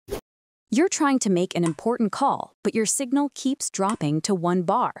You're trying to make an important call, but your signal keeps dropping to 1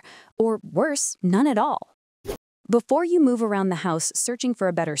 bar, or worse, none at all. Before you move around the house searching for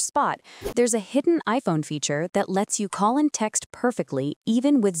a better spot, there's a hidden iPhone feature that lets you call and text perfectly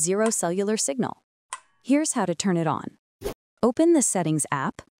even with zero cellular signal. Here's how to turn it on. Open the Settings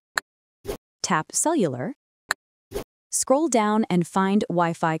app, tap Cellular, scroll down and find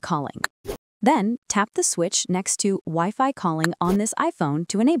Wi-Fi calling. Then tap the switch next to Wi-Fi calling on this iPhone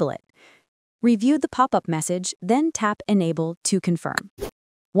to enable it. Review the pop-up message, then tap Enable to confirm.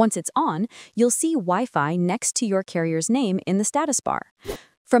 Once it's on, you'll see Wi-Fi next to your carrier's name in the status bar.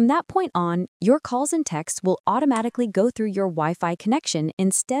 From that point on, your calls and texts will automatically go through your Wi-Fi connection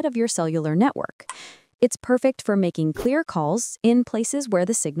instead of your cellular network. It's perfect for making clear calls in places where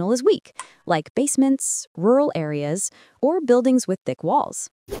the signal is weak, like basements, rural areas, or buildings with thick walls.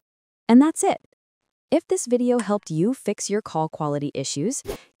 And that's it. If this video helped you fix your call quality issues,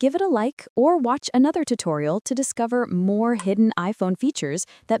 give it a like or watch another tutorial to discover more hidden iPhone features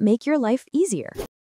that make your life easier.